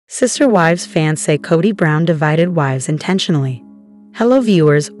Sister Wives fans say Kody Brown divided wives intentionally. Hello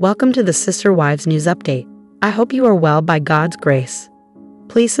viewers, welcome to the Sister Wives news update. I hope you are well by God's grace.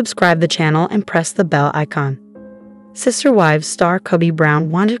 Please subscribe the channel and press the bell icon. Sister Wives star Kody Brown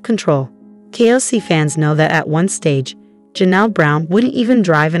wanted control. TLC fans know that at one stage, Janelle Brown wouldn't even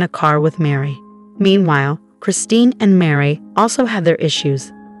drive in a car with Mary. Meanwhile, Christine and Mary also had their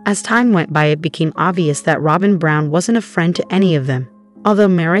issues. As time went by, it became obvious that Robyn Brown wasn't a friend to any of them, although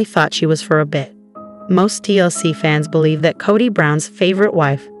Mary thought she was for a bit. Most TLC fans believe that Kody Brown's favorite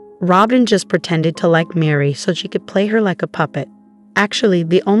wife, Robyn, just pretended to like Mary so she could play her like a puppet. Actually,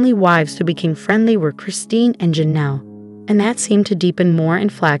 the only wives who became friendly were Christine and Janelle, and that seemed to deepen more in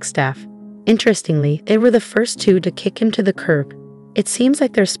Flagstaff. Interestingly, they were the first two to kick him to the curb. It seems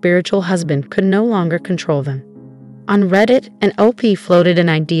like their spiritual husband could no longer control them. On Reddit, an OP floated an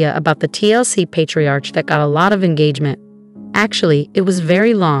idea about the TLC patriarch that got a lot of engagement. Actually, it was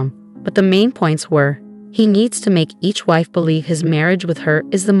very long, but the main points were, he needs to make each wife believe his marriage with her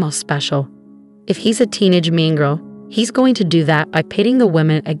is the most special. If he's a teenage mean girl, he's going to do that by pitting the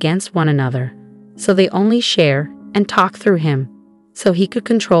women against one another, so they only share and talk through him. So he could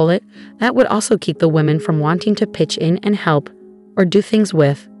control it. That would also keep the women from wanting to pitch in and help or do things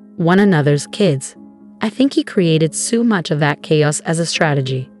with one another's kids. I think he created so much of that chaos as a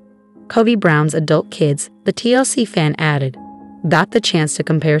strategy. Kody Brown's adult kids, the TLC fan added, got the chance to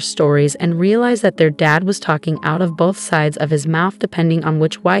compare stories and realize that their dad was talking out of both sides of his mouth depending on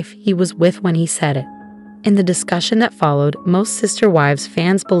which wife he was with when he said it. In the discussion that followed, most Sister Wives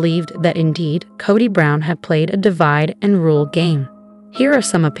fans believed that indeed Kody Brown had played a divide and rule game. Here are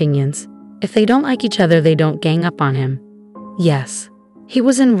some opinions. If they don't like each other, they don't gang up on him. Yes. He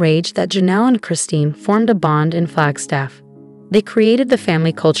was enraged that Janelle and Christine formed a bond in Flagstaff. They created the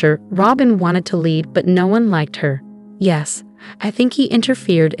family culture. Robyn wanted to lead, but no one liked her. Yes, I think he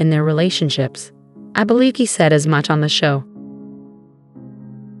interfered in their relationships. I believe he said as much on the show.